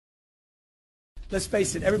Let's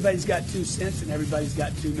face it, everybody's got 2 cents and everybody's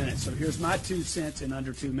got 2 minutes. So here's my 2 cents in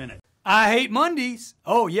under 2 minutes. I hate Mondays.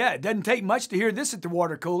 Oh yeah, it doesn't take much to hear this at the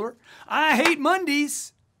water cooler. I hate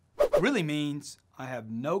Mondays. Really means I have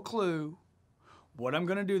no clue what I'm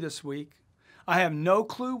going to do this week. I have no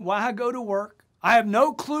clue why I go to work. I have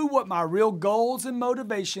no clue what my real goals and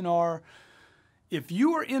motivation are. If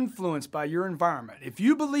you are influenced by your environment, if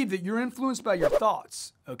you believe that you're influenced by your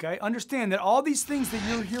thoughts, okay, understand that all these things that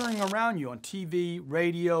you're hearing around you on TV,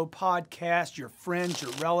 radio, podcasts, your friends,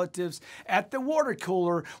 your relatives, at the water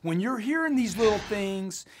cooler, when you're hearing these little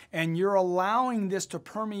things and you're allowing this to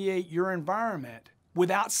permeate your environment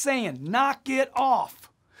without saying, knock it off.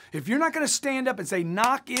 If you're not going to stand up and say,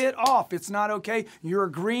 knock it off, it's not okay, you're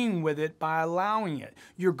agreeing with it by allowing it.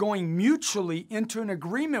 You're going mutually into an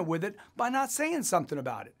agreement with it by not saying something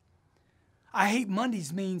about it. I hate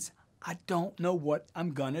Mondays means I don't know what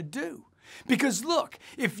I'm going to do. Because look,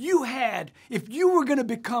 if you were going to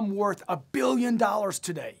become worth $1 billion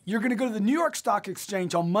today, you're going to go to the New York Stock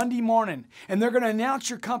Exchange on Monday morning, and they're going to announce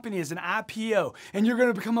your company as an IPO, and you're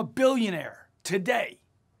going to become a billionaire today.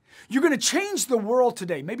 You're going to change the world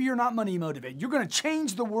today. Maybe you're not money motivated. You're going to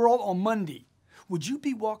change the world on Monday. Would you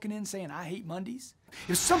be walking in saying, I hate Mondays?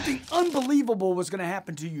 If something unbelievable was going to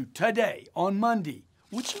happen to you today on Monday,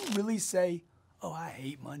 would you really say, oh, I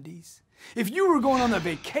hate Mondays? If you were going on the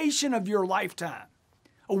vacation of your lifetime,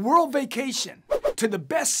 a world vacation to the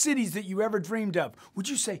best cities that you ever dreamed of, would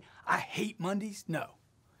you say, I hate Mondays? No.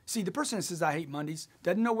 See, the person that says, I hate Mondays,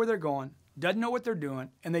 doesn't know where they're going, doesn't know what they're doing,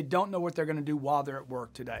 and they don't know what they're going to do while they're at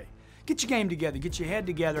work today. Get your game together, get your head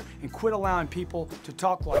together, and quit allowing people to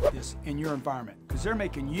talk like this in your environment, because they're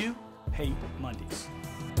making you hate Mondays.